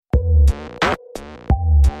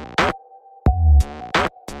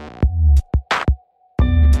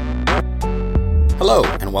Hello,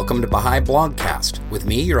 and welcome to Baha'i Blogcast, with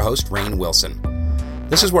me, your host, Rainn Wilson.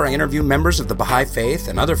 This is where I interview members of the Baha'i faith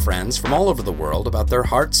and other friends from all over the world about their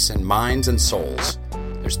hearts and minds and souls,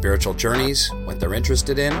 their spiritual journeys, what they're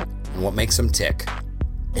interested in, and what makes them tick.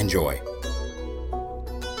 Enjoy.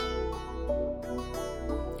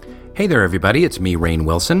 Hey there, everybody. It's me, Rainn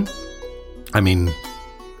Wilson. I mean,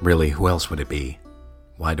 really, who else would it be?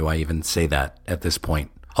 Why do I even say that at this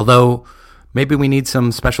point? Although, maybe we need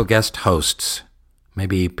some special guest hosts.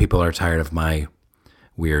 Maybe people are tired of my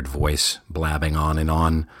weird voice blabbing on and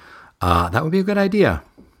on. That would be a good idea.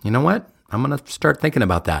 You know what? I'm going to start thinking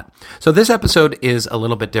about that. So this episode is a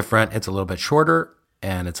little bit different. It's a little bit shorter,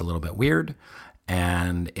 and it's a little bit weird.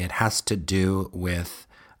 And it has to do with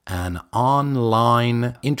an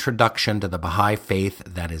online introduction to the Baha'i faith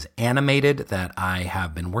that is animated that I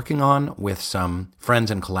have been working on with some friends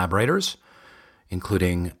and collaborators,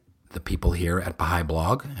 including the people here at Baha'i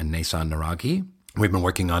Blog and Nasan Naragi. We've been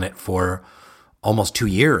working on it for almost 2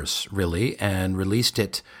 years, really, and released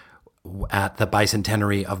it at the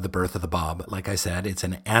bicentenary of the birth of the Bab. Like I said, it's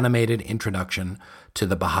an animated introduction to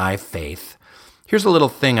the Baha'i faith. Here's a little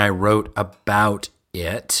thing I wrote about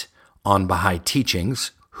it on Baha'i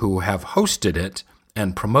Teachings, who have hosted it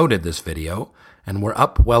and promoted this video, and we're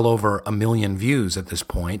up well over 1 million views at this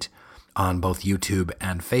point on both YouTube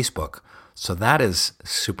and Facebook. So that is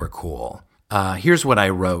super cool. Here's what I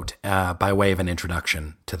wrote by way of an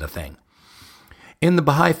introduction to the thing. In the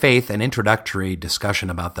Baha'i faith, an introductory discussion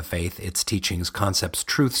about the faith, its teachings, concepts,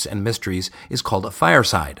 truths, and mysteries is called a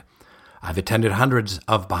fireside. I've attended hundreds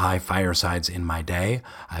of Baha'i firesides in my day.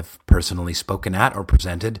 I've personally spoken at or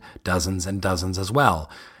presented dozens and dozens as well,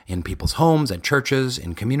 in people's homes, at churches,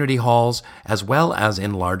 in community halls, as well as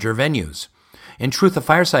in larger venues. In truth, a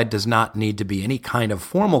fireside does not need to be any kind of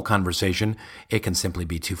formal conversation. It can simply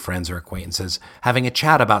be two friends or acquaintances having a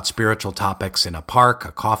chat about spiritual topics in a park,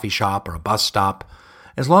 a coffee shop, or a bus stop,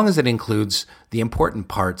 as long as it includes the important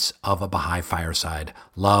parts of a Baha'i fireside: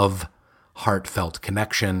 love, heartfelt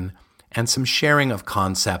connection, and some sharing of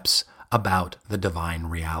concepts about the divine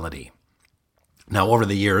reality. Now, over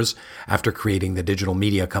the years, after creating the digital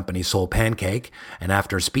media company Soul Pancake, and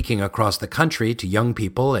after speaking across the country to young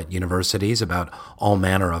people at universities about all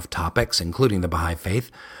manner of topics, including the Baha'i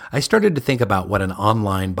faith, I started to think about what an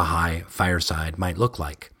online Baha'i fireside might look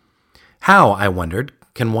like. How, I wondered,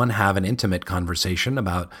 can one have an intimate conversation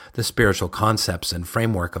about the spiritual concepts and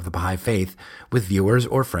framework of the Baha'i faith with viewers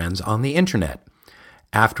or friends on the internet?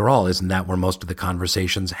 After all, isn't that where most of the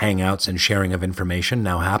conversations, hangouts, and sharing of information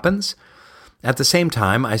now happens? At the same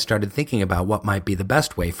time, I started thinking about what might be the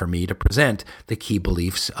best way for me to present the key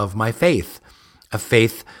beliefs of my faith, a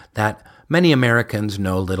faith that many Americans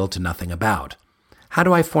know little to nothing about. How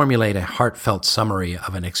do I formulate a heartfelt summary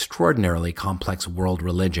of an extraordinarily complex world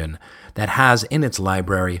religion that has in its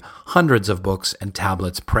library hundreds of books and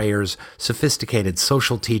tablets, prayers, sophisticated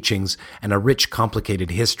social teachings, and a rich,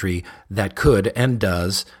 complicated history that could and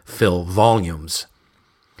does fill volumes?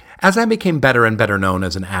 As I became better and better known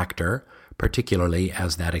as an actor, particularly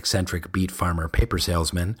as that eccentric beet farmer paper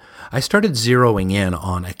salesman, I started zeroing in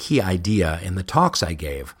on a key idea in the talks I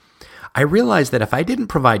gave. I realized that if I didn't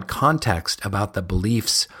provide context about the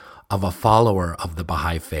beliefs of a follower of the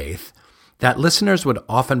Baha'i faith, that listeners would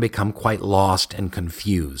often become quite lost and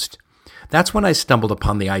confused. That's when I stumbled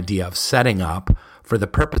upon the idea of setting up, for the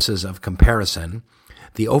purposes of comparison,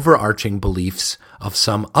 the overarching beliefs of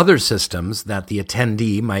some other systems that the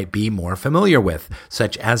attendee might be more familiar with,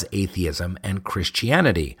 such as atheism and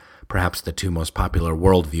Christianity, perhaps the two most popular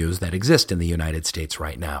worldviews that exist in the United States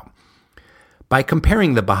right now. By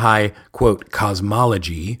comparing the Baha'i, quote,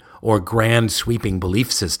 cosmology, or grand sweeping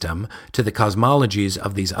belief system, to the cosmologies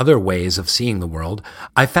of these other ways of seeing the world,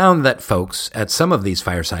 I found that folks at some of these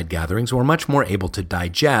fireside gatherings were much more able to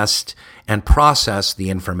digest and process the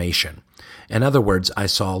information. In other words, I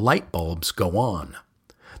saw light bulbs go on.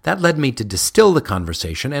 That led me to distill the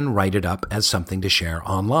conversation and write it up as something to share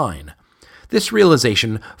online. This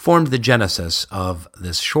realization formed the genesis of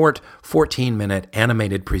this short, 14-minute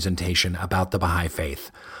animated presentation about the Baha'i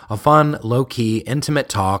faith, a fun, low-key, intimate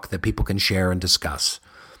talk that people can share and discuss.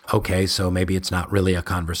 Okay, so maybe it's not really a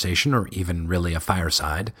conversation or even really a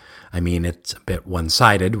fireside. I mean, it's a bit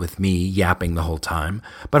one-sided with me yapping the whole time,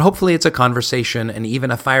 but hopefully it's a conversation and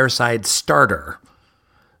even a fireside starter.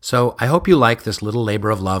 So I hope you like this little labor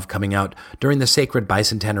of love coming out during the sacred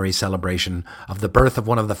bicentenary celebration of the birth of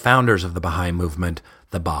one of the founders of the Baha'i movement,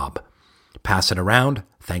 the Bab. Pass it around.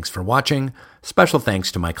 Thanks for watching. Special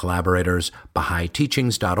thanks to my collaborators,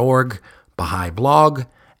 Baha'iTeachings.org, Baha'i Blog,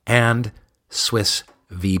 and Swiss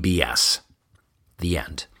VBS. The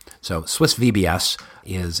end. So Swiss VBS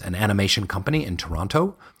is an animation company in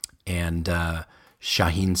Toronto, and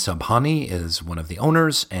Shaheen Subhani is one of the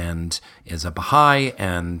owners and is a Baha'i,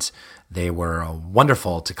 and they were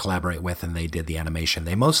wonderful to collaborate with, and they did the animation.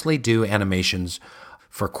 They mostly do animations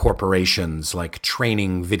for corporations, like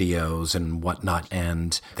training videos and whatnot,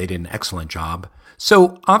 and they did an excellent job.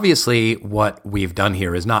 So obviously what we've done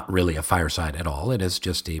here is not really a fireside at all. It is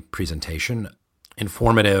just a presentation,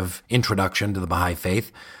 informative introduction to the Baha'i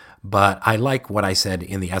faith. But I like what I said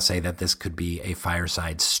in the essay, that this could be a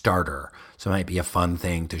fireside starter. So it might be a fun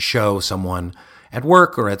thing to show someone at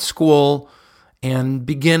work or at school and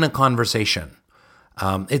begin a conversation.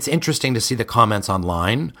 It's interesting to see the comments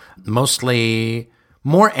online, mostly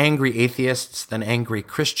more angry atheists than angry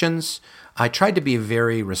Christians. I tried to be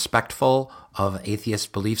very respectful of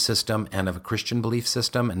atheist belief system and of a Christian belief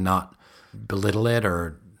system and not belittle it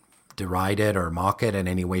or deride it or mock it in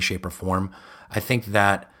any way, shape, or form. I think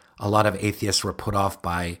that a lot of atheists were put off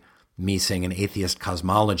by me saying an atheist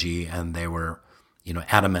cosmology, and they were,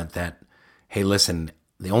 adamant that, hey, listen,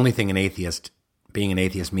 the only thing being an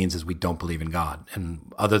atheist means is we don't believe in God.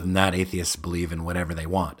 And other than that, atheists believe in whatever they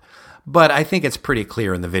want. But I think it's pretty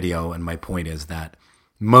clear in the video, and my point is that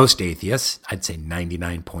most atheists, I'd say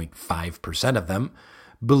 99.5% of them,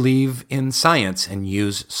 believe in science and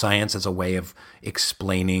use science as a way of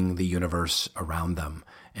explaining the universe around them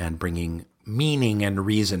and bringing meaning and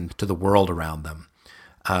reason to the world around them.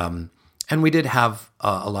 And we did have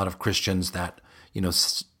a lot of Christians that,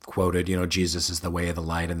 quoted, Jesus is the way of the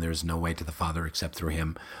light and there's no way to the Father except through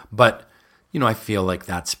him. But, I feel like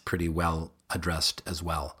that's pretty well addressed as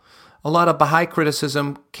well. A lot of Baha'i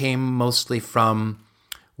criticism came mostly from,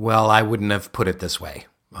 well, I wouldn't have put it this way.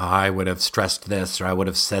 I would have stressed this, or I would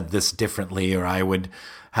have said this differently, or I would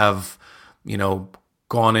have,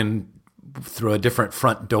 gone in through a different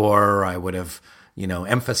front door, or I would have,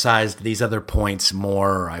 emphasized these other points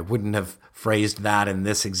more, or I wouldn't have phrased that in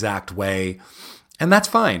this exact way. And that's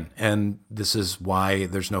fine. And this is why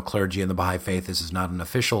there's no clergy in the Baha'i faith. This is not an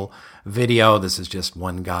official video. This is just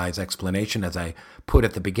one guy's explanation, as I put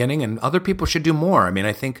at the beginning, and other people should do more. I mean,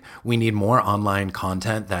 I think we need more online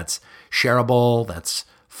content that's shareable, that's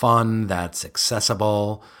fun, that's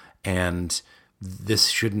accessible, and this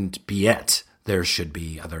shouldn't be it. There should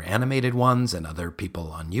be other animated ones and other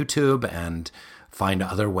people on YouTube, and find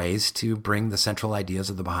other ways to bring the central ideas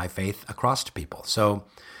of the Baha'i faith across to people. So,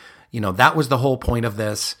 that was the whole point of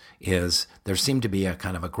this, is there seemed to be a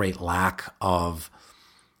kind of a great lack of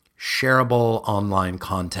shareable online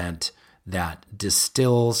content that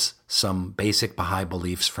distills some basic Baha'i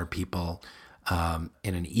beliefs for people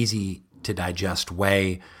in an easy to digest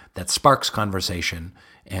way that sparks conversation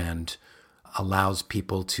and allows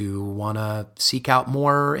people to want to seek out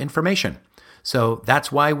more information. So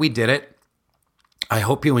that's why we did it. I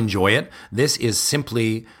hope you enjoy it. This is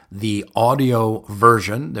simply the audio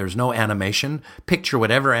version. There's no animation. Picture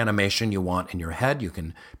whatever animation you want in your head. You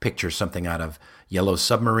can picture something out of Yellow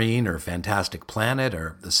Submarine or Fantastic Planet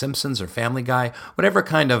or The Simpsons or Family Guy, whatever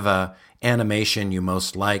kind of animation you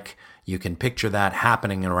most like. You can picture that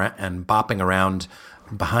happening and bopping around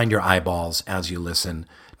behind your eyeballs as you listen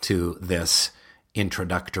to this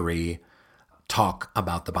introductory talk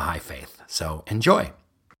about the Baha'i faith. So enjoy.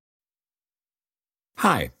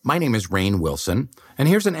 Hi, my name is Rainn Wilson, and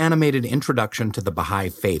here's an animated introduction to the Baha'i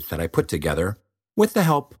faith that I put together with the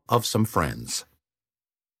help of some friends.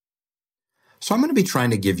 So I'm going to be trying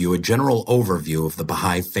to give you a general overview of the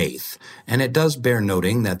Baha'i faith, and it does bear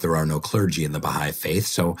noting that there are no clergy in the Baha'i faith,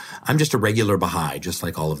 so I'm just a regular Baha'i, just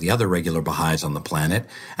like all of the other regular Baha'is on the planet,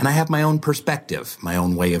 and I have my own perspective, my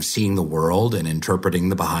own way of seeing the world and interpreting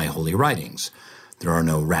the Baha'i holy writings. There are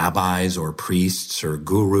no rabbis or priests or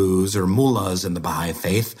gurus or mullahs in the Baha'i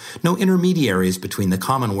faith, no intermediaries between the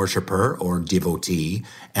common worshiper or devotee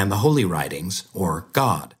and the holy writings or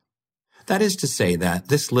God. That is to say that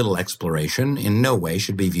this little exploration in no way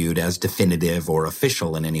should be viewed as definitive or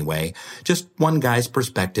official in any way, just one guy's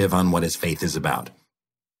perspective on what his faith is about.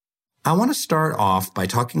 I want to start off by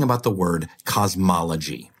talking about the word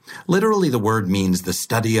cosmology. Literally, the word means the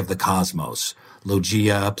study of the cosmos.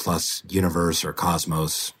 Logia plus universe or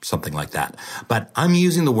cosmos, something like that. But I'm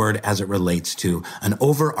using the word as it relates to an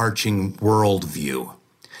overarching worldview,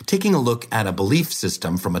 taking a look at a belief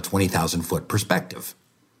system from a 20,000-foot perspective.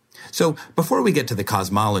 So before we get to the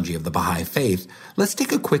cosmology of the Baha'i faith, let's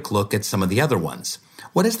take a quick look at some of the other ones.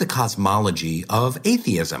 What is the cosmology of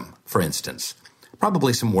atheism, for instance?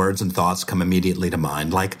 Probably some words and thoughts come immediately to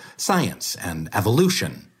mind, like science and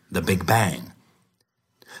evolution, the Big Bang.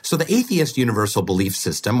 So the atheist universal belief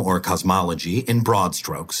system, or cosmology, in broad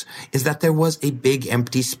strokes, is that there was a big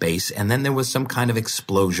empty space and then there was some kind of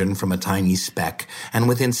explosion from a tiny speck, and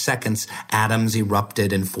within seconds, atoms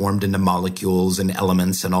erupted and formed into molecules and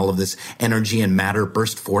elements, and all of this energy and matter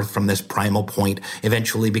burst forth from this primal point,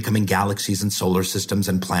 eventually becoming galaxies and solar systems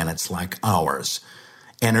and planets like ours.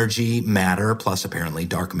 Energy, matter, plus apparently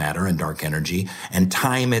dark matter and dark energy, and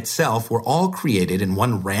time itself were all created in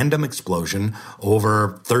one random explosion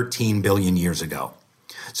over 13 billion years ago.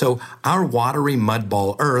 So our watery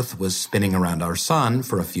mudball Earth was spinning around our sun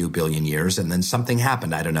for a few billion years, and then something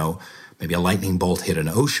happened. I don't know, maybe a lightning bolt hit an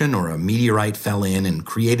ocean or a meteorite fell in and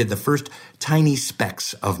created the first tiny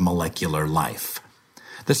specks of molecular life.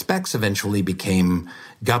 The specks eventually became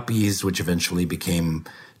guppies, which eventually became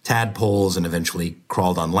tadpoles, and eventually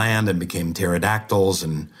crawled on land and became pterodactyls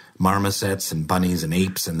and marmosets and bunnies and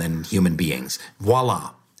apes and then human beings.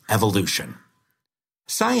 Voila, evolution.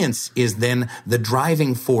 Science is then the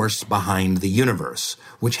driving force behind the universe,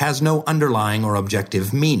 which has no underlying or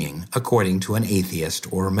objective meaning, according to an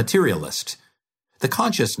atheist or materialist. The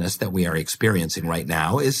consciousness that we are experiencing right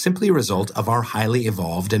now is simply a result of our highly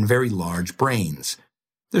evolved and very large brains.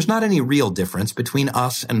 There's not any real difference between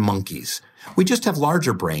us and monkeys. We just have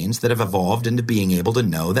larger brains that have evolved into being able to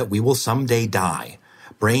know that we will someday die.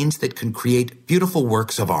 Brains that can create beautiful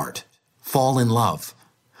works of art, fall in love.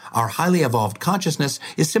 Our highly evolved consciousness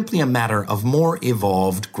is simply a matter of more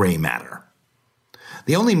evolved gray matter.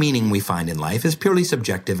 The only meaning we find in life is purely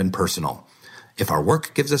subjective and personal. If our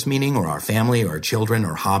work gives us meaning, or our family, or children,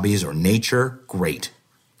 or hobbies, or nature, great.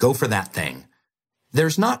 Go for that thing.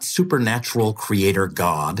 There's not supernatural creator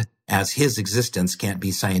God, as his existence can't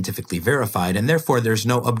be scientifically verified, and therefore there's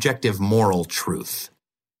no objective moral truth.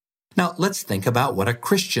 Now, let's think about what a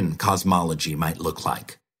Christian cosmology might look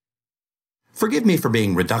like. Forgive me for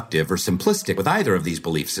being reductive or simplistic with either of these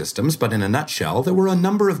belief systems, but in a nutshell, there were a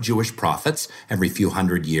number of Jewish prophets every few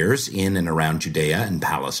hundred years in and around Judea and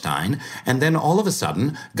Palestine, and then all of a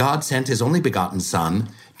sudden, God sent his only begotten Son.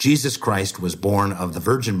 Jesus Christ was born of the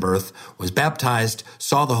virgin birth, was baptized,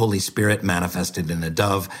 saw the Holy Spirit manifested in a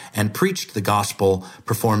dove, and preached the gospel,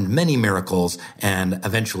 performed many miracles, and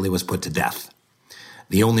eventually was put to death.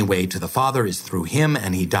 The only way to the Father is through him,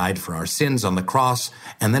 and he died for our sins on the cross,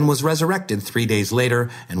 and then was resurrected 3 days later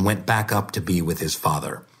and went back up to be with his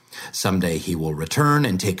Father. Someday he will return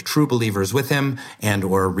and take true believers with him and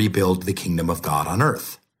or rebuild the kingdom of God on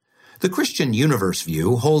earth. The Christian universe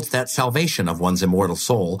view holds that salvation of one's immortal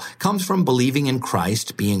soul comes from believing in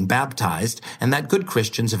Christ, being baptized, and that good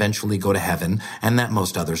Christians eventually go to heaven, and that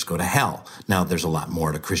most others go to hell. Now, there's a lot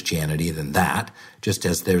more to Christianity than that, just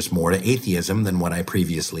as there's more to atheism than what I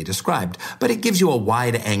previously described, but it gives you a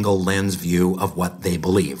wide-angle lens view of what they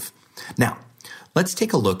believe. Now, let's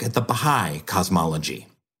take a look at the Baha'i cosmology.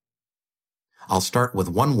 I'll start with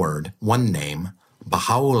one word, one name,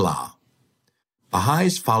 Baha'u'llah.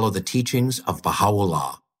 Baha'is follow the teachings of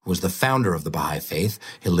Baha'u'llah, who was the founder of the Baha'i faith.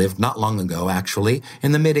 He lived not long ago, actually,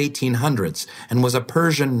 in the mid-1800s, and was a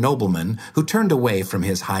Persian nobleman who turned away from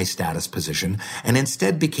his high-status position and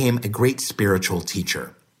instead became a great spiritual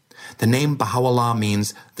teacher. The name Baha'u'llah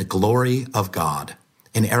means the glory of God.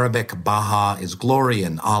 In Arabic, Baha is glory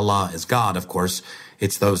and Allah is God, of course.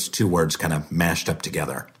 It's those two words kind of mashed up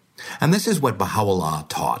together. And this is what Baha'u'llah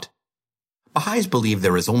taught. Baha'is believe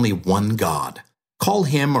there is only one God. Call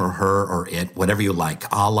him or her or it, whatever you like,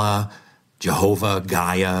 Allah, Jehovah,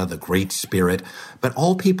 Gaia, the Great Spirit, but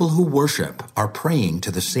all people who worship are praying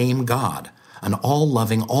to the same God, an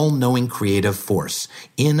all-loving, all-knowing creative force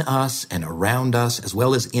in us and around us, as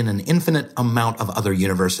well as in an infinite amount of other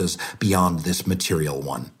universes beyond this material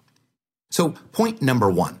one. So, point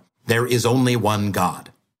number one, there is only one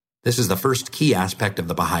God. This is the first key aspect of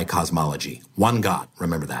the Baha'i cosmology. One God,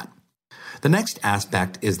 remember that. The next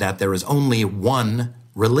aspect is that there is only one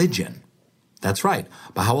religion. That's right.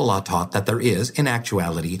 Baha'u'llah taught that there is, in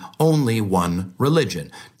actuality, only one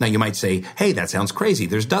religion. Now you might say, hey, that sounds crazy.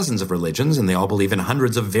 There's dozens of religions and they all believe in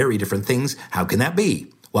hundreds of very different things. How can that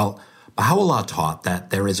be? Well, Baha'u'llah taught that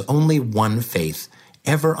there is only one faith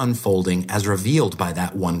ever unfolding as revealed by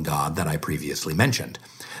that one God that I previously mentioned.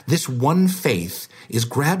 This one faith is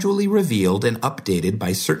gradually revealed and updated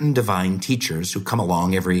by certain divine teachers who come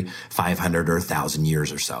along every 500 or 1,000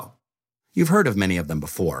 years or so. You've heard of many of them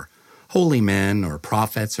before. Holy men or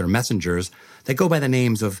prophets or messengers that go by the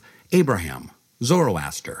names of Abraham,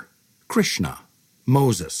 Zoroaster, Krishna,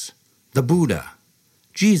 Moses, the Buddha,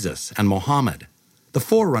 Jesus and Muhammad, the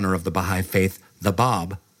forerunner of the Baha'i faith, the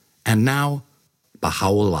Bab, and now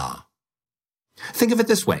Baha'u'llah. Think of it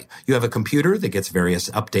this way. You have a computer that gets various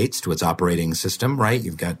updates to its operating system, right?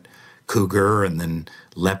 You've got cougar and then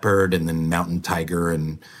leopard and then mountain tiger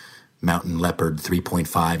and mountain leopard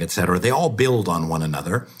 3.5, etc. They all build on one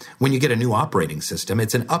another. When you get a new operating system,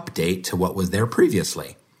 it's an update to what was there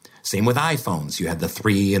previously. Same with iPhones. You had the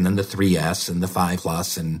 3 and then the 3S and the 5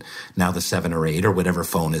 Plus and now the 7 or 8 or whatever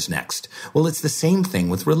phone is next. Well, it's the same thing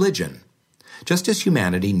with religion. Just as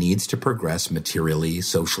humanity needs to progress materially,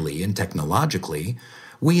 socially, and technologically,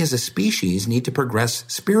 we as a species need to progress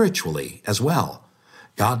spiritually as well.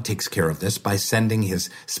 God takes care of this by sending his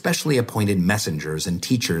specially appointed messengers and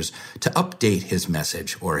teachers to update his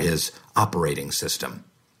message or his operating system.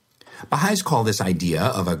 Baha'is call this idea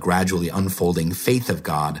of a gradually unfolding faith of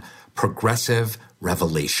God progressive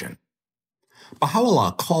revelation.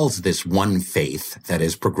 Baha'u'llah calls this one faith that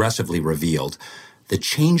is progressively revealed the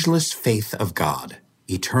changeless faith of God,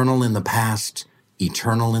 eternal in the past,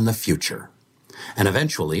 eternal in the future. And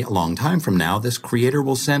eventually, a long time from now, this Creator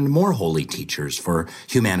will send more holy teachers for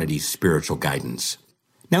humanity's spiritual guidance.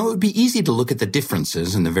 Now, it would be easy to look at the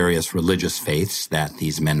differences in the various religious faiths that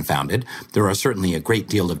these men founded. There are certainly a great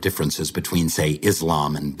deal of differences between, say,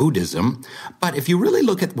 Islam and Buddhism. But if you really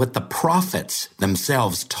look at what the prophets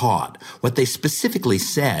themselves taught, what they specifically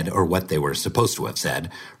said, or what they were supposed to have said,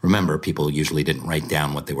 remember, people usually didn't write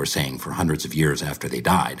down what they were saying for hundreds of years after they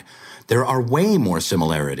died, there are way more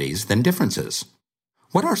similarities than differences.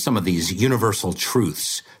 What are some of these universal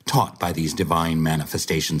truths taught by these divine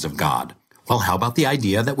manifestations of God? Well, how about the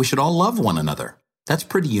idea that we should all love one another? That's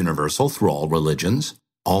pretty universal through all religions.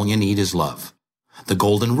 All you need is love. The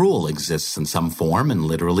Golden Rule exists in some form in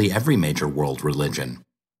literally every major world religion.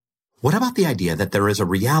 What about the idea that there is a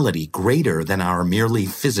reality greater than our merely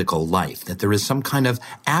physical life, that there is some kind of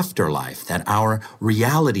afterlife, that our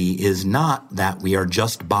reality is not that we are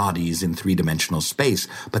just bodies in three-dimensional space,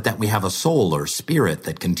 but that we have a soul or spirit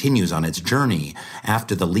that continues on its journey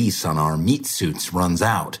after the lease on our meat suits runs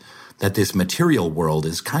out, that this material world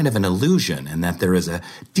is kind of an illusion and that there is a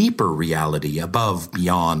deeper reality above,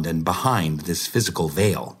 beyond, and behind this physical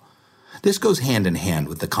veil. This goes hand in hand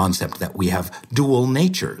with the concept that we have dual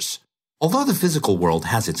natures. Although the physical world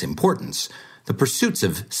has its importance, the pursuits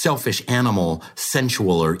of selfish animal,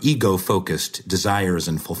 sensual, or ego-focused desires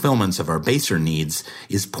and fulfillments of our baser needs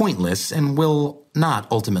is pointless and will not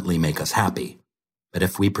ultimately make us happy. But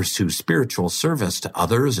if we pursue spiritual service to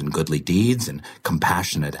others and goodly deeds and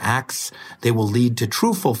compassionate acts, they will lead to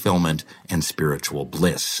true fulfillment and spiritual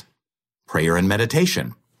bliss. Prayer and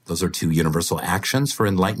meditation. Those are two universal actions for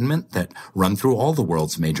enlightenment that run through all the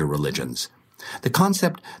world's major religions. The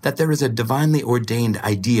concept that there is a divinely ordained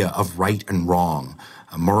idea of right and wrong,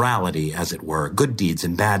 a morality, as it were, good deeds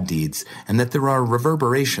and bad deeds, and that there are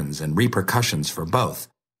reverberations and repercussions for both.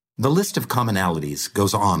 The list of commonalities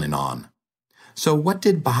goes on and on. So what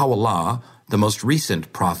did Baha'u'llah, the most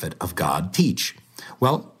recent prophet of God, teach?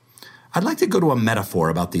 Well, I'd like to go to a metaphor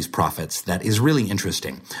about these prophets that is really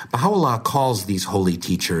interesting. Baha'u'llah calls these holy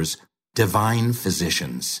teachers divine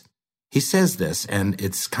physicians. He says this, and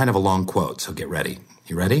it's kind of a long quote, so get ready.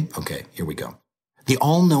 You ready? Okay, here we go. The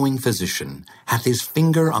all-knowing physician hath his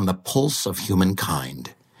finger on the pulse of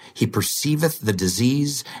humankind. He perceiveth the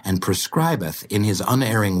disease and prescribeth in his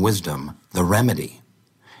unerring wisdom the remedy.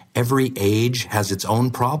 Every age has its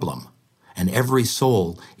own problem, and every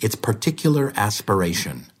soul its particular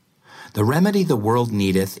aspiration. The remedy the world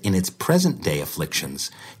needeth in its present-day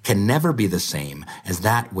afflictions can never be the same as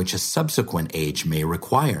that which a subsequent age may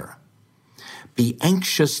require. Be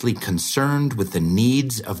anxiously concerned with the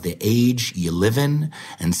needs of the age ye live in,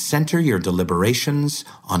 and center your deliberations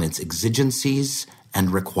on its exigencies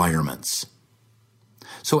and requirements.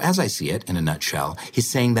 So as I see it, in a nutshell, he's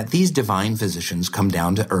saying that these divine physicians come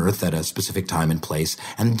down to earth at a specific time and place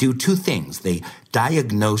and do two things. They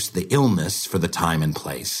diagnose the illness for the time and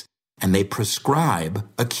place, and they prescribe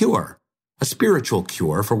a cure, a spiritual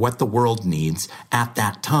cure for what the world needs at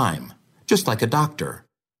that time, just like a doctor.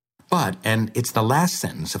 But, and it's the last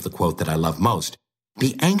sentence of the quote that I love most,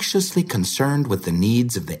 be anxiously concerned with the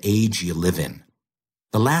needs of the age you live in.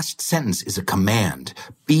 The last sentence is a command.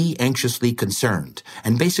 Be anxiously concerned.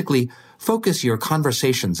 And basically, focus your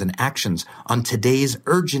conversations and actions on today's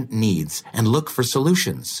urgent needs and look for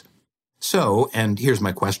solutions. So, and here's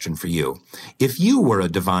my question for you. If you were a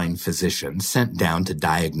divine physician sent down to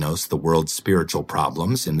diagnose the world's spiritual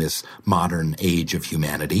problems in this modern age of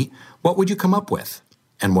humanity, what would you come up with?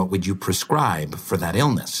 And what would you prescribe for that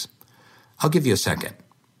illness? I'll give you a second.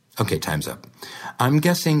 Okay, time's up. I'm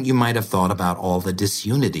guessing you might have thought about all the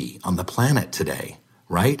disunity on the planet today,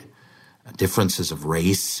 right? Differences of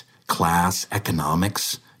race, class,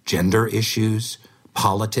 economics, gender issues,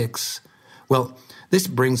 politics. Well, this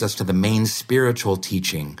brings us to the main spiritual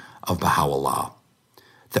teaching of Baha'u'llah.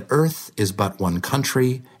 The earth is but one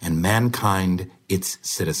country, and mankind its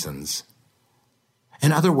citizens.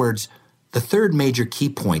 In other words, the third major key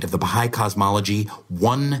point of the Baha'i cosmology,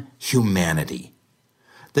 one humanity.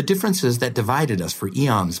 The differences that divided us for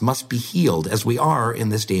eons must be healed, as we are, in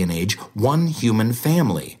this day and age, one human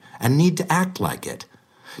family, and need to act like it.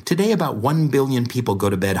 Today, about 1 billion people go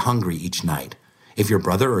to bed hungry each night. If your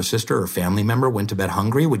brother or sister or family member went to bed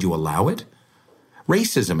hungry, would you allow it?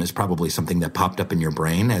 Racism is probably something that popped up in your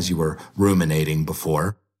brain as you were ruminating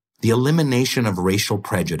before. The elimination of racial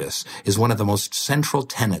prejudice is one of the most central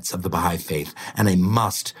tenets of the Baha'i faith and a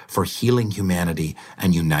must for healing humanity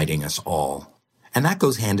and uniting us all. And that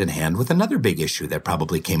goes hand in hand with another big issue that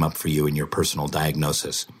probably came up for you in your personal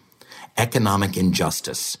diagnosis. Economic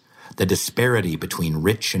injustice, the disparity between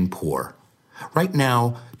rich and poor. Right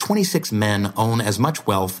now, 26 men own as much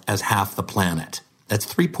wealth as half the planet. That's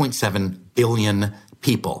 3.7 billion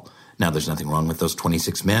people. Now, there's nothing wrong with those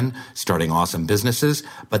 26 men starting awesome businesses,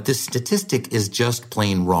 but this statistic is just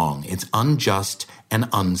plain wrong. It's unjust and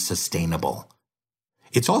unsustainable.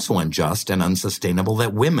 It's also unjust and unsustainable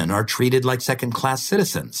that women are treated like second-class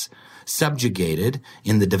citizens, subjugated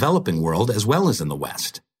in the developing world as well as in the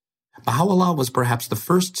West. Baha'u'llah was perhaps the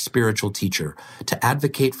first spiritual teacher to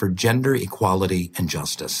advocate for gender equality and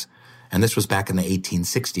justice. And this was back in the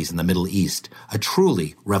 1860s in the Middle East, a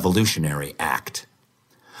truly revolutionary act.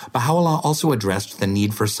 Baha'u'llah also addressed the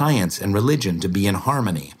need for science and religion to be in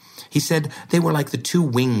harmony. He said they were like the two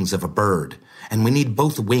wings of a bird, and we need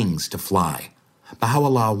both wings to fly.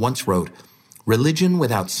 Baha'u'llah once wrote, "Religion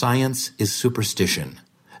without science is superstition.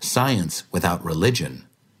 Science without religion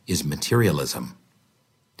is materialism."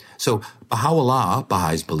 So Baha'u'llah,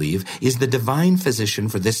 Baha'is believe, is the divine physician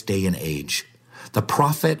for this day and age, the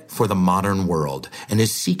prophet for the modern world, and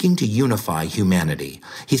is seeking to unify humanity.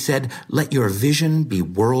 He said, "Let your vision be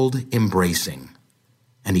world-embracing."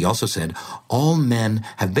 And he also said, "All men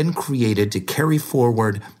have been created to carry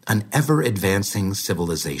forward an ever-advancing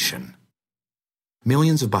civilization."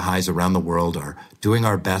 Millions of Baha'is around the world are doing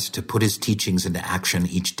our best to put his teachings into action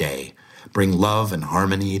each day, bring love and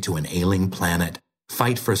harmony to an ailing planet,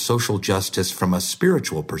 fight for social justice from a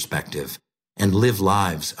spiritual perspective, and live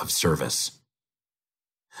lives of service.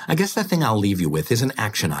 I guess the thing I'll leave you with is an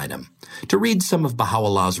action item. To read some of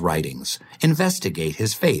Baha'u'llah's writings, investigate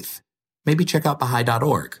his faith. Maybe check out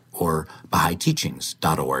Baha'i.org or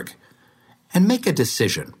BahaiTeachings.org. And make a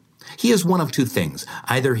decision. He is one of two things.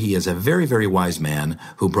 Either he is a very, very wise man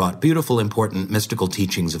who brought beautiful, important, mystical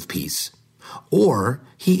teachings of peace, or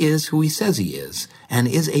he is who he says he is, and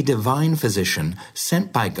is a divine physician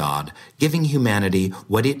sent by God, giving humanity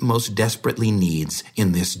what it most desperately needs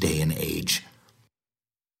in this day and age.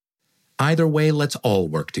 Either way, let's all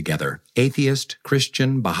work together, atheist,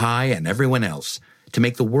 Christian, Baha'i, and everyone else, to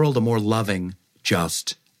make the world a more loving,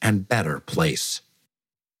 just, and better place.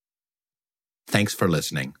 Thanks for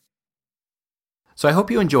listening. So I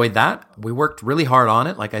hope you enjoyed that. We worked really hard on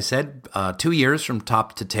it, like I said, 2 years from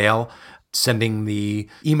top to tail, sending the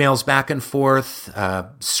emails back and forth,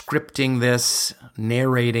 scripting this,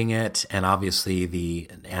 narrating it, and obviously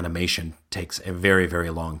the animation takes a very,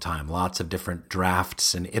 very long time. Lots of different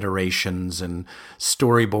drafts and iterations and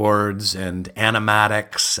storyboards and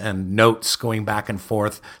animatics and notes going back and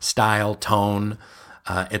forth, style, tone,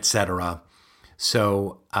 etc.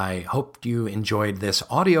 So I hope you enjoyed this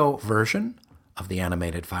audio version of the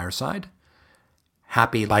animated Fireside.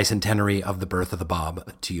 Happy bicentenary of the birth of the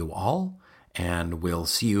Bab to you all, and we'll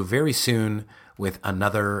see you very soon with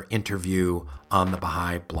another interview on the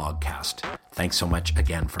Baha'i Blogcast. Thanks so much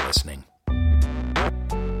again for listening.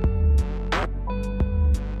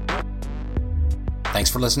 Thanks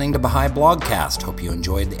for listening to Baha'i Blogcast. Hope you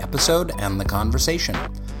enjoyed the episode and the conversation.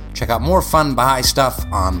 Check out more fun Baha'i stuff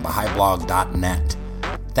on Baha'iBlog.net.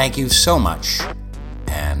 Thank you so much,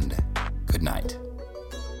 and good night.